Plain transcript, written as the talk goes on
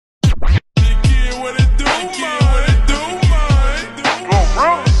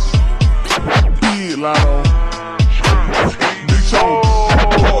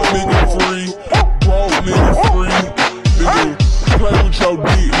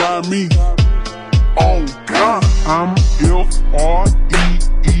not me. Oh God, I'm F-R-E-E,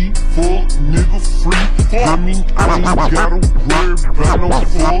 fuck nigga free. I mean, I ain't gotta worry about no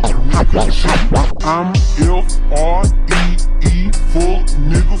fuck nigga shit. I'm F-R-E-E, fuck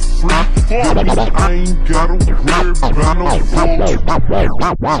nigga free. I mean, I ain't gotta worry about no fuck.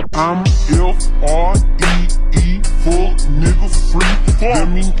 I'm F-R-E-E, fuck nigga free. That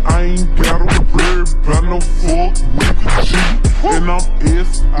mean I ain't gotta worry about no fuck nigga shit. And I'm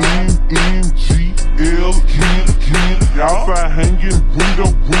S-N-N-G-L-N-N. Outside hanging window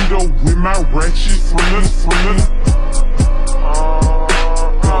with my ratchet friends.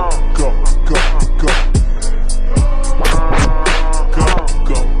 Go.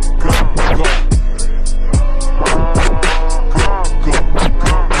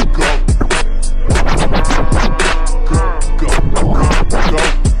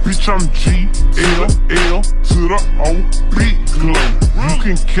 Bitch, I'm G-L-L to the O-Big glow. You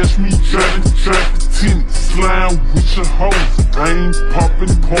can catch me trafficking, slime with your hoes. I ain't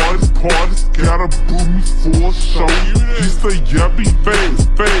poppin' parties, gotta boo me for a show. He say, yeah, be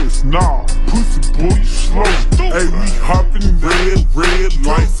fast, nah, pussy boy, you slow. Hey, we hoppin' red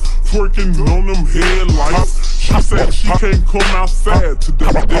lights, twerking on them headlights. She said she can't come outside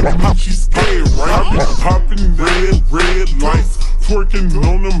today, that means she scared, right? I be poppin' red lights, twerking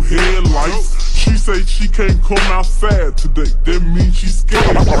on them headlights. She say she can't come outside today, that means she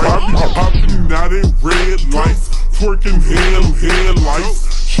scared, right? I be popping out in red lights, twerking headlights.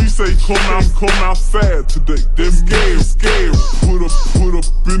 She say come outside today, that scared. Put up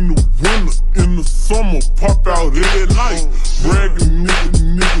in the winter, in the summer, pop out every night. Bragging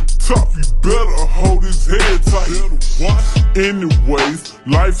nigga tough, you better hold his head tight. Anyways,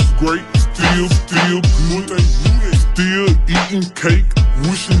 life's great, still good. Still eating cake,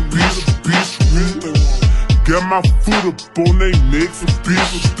 wishing bitch. Got my foot up on they necks,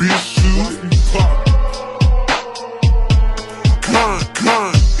 bitch shoes.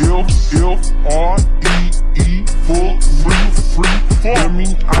 Con, F-R-E-E, fuck free. That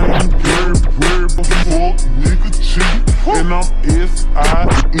mean I ain't worried about fuck nigga cheat. And I'm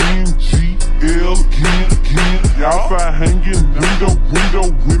S-I-N-G-L-N. Outside hanging window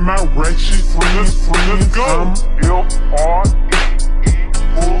with my ratchet friends. I'm F-R-E-E,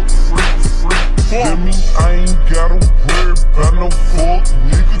 fuck free. That mean I ain't gotta worry about no fuck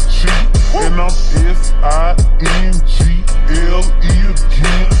nigga cheat. And I'm S-I-N-G-L-E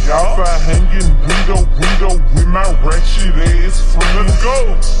again. Outside hanging window with my ratchet ass friends. Go.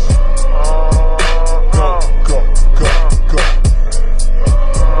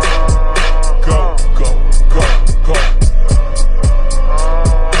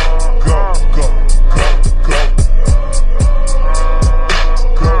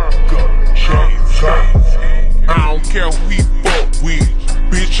 I don't care who he fuck with,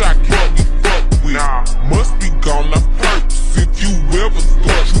 bitch, I can't be fucked with. Must be gone off purpose if you ever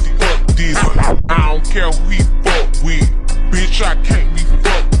fuck this. I don't care who he fuck with, bitch, I can't be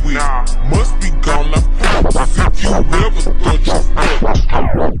fucked with. Must be gone off purpose if you ever thought you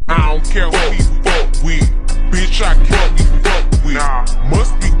fucked. I don't care who he fuck with, bitch, I can't be fucked with.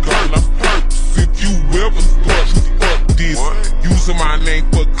 Must be gone off purpose if you ever thought you fucked this. Using my name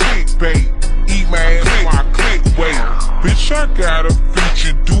for clickbait. Eat my ass while I click wait. Bitch, I got a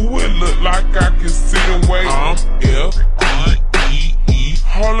feature, do it look like I can sit and wait. I'm F-I-E-E,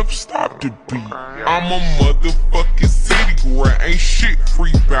 hold up, stop the beat. I'm a motherfucking city girl, ain't shit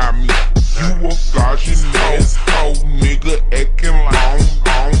free by me. You a dodging ass hoe, nigga, acting long,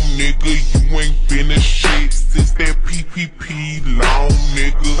 nigga. You ain't been a shit since that PPP long,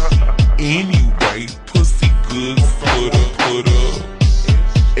 nigga. Anyway, pussy good, put up.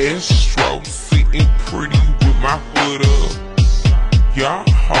 Astro sitting pretty with my foot up. Y'all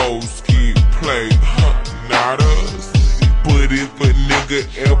hoes get played, not us. But if a nigga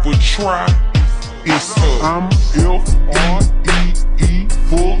ever try, it's up. I'm F-R-E-E,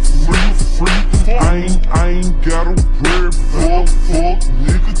 fuck free. I ain't gotta worry about fuck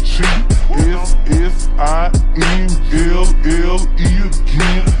nigga cheat. S-I-N-L-L-E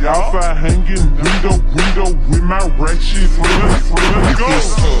again. Outside hanging window with my ratchet friends. Go.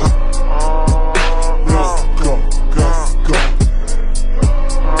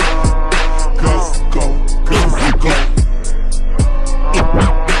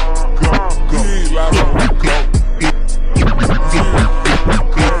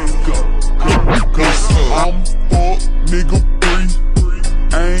 I'm fuck nigga free.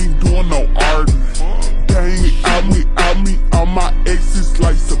 I ain't doing no arguing. Dang, out me, all my exes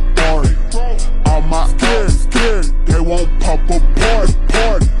like Safari. All my scared, they won't pop a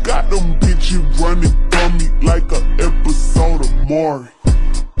party. Got them bitches running from me like a episode of Maury.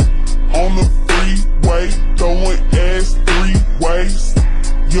 on the freeway, throwing ass 3 ways.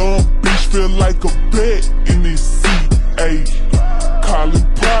 Young bitch feel like a vet in this seat. Ayy, calling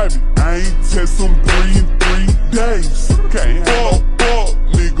private, I ain't text them 3 in 3 days. Can't fuck,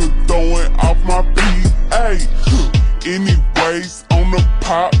 nigga throwing off my PA. Anyways, on the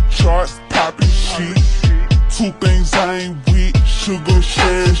pop charts, poppin' shit. 2 things I ain't with, sugar,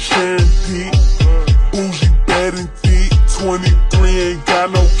 sharing dick. Bougie, bad and thick, 23 ain't got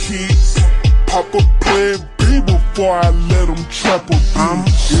no kids. Pop a player B before I let them trap a bitch. I'm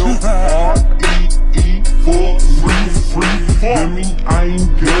L-R-E-E for free. That mean I ain't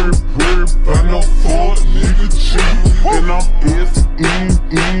worried about no fuck nigga cheat. And I'm S-N-N-G-L-E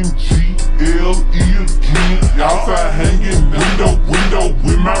again. Outside hanging window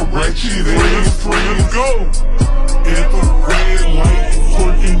with my ratchet ass friends. Go!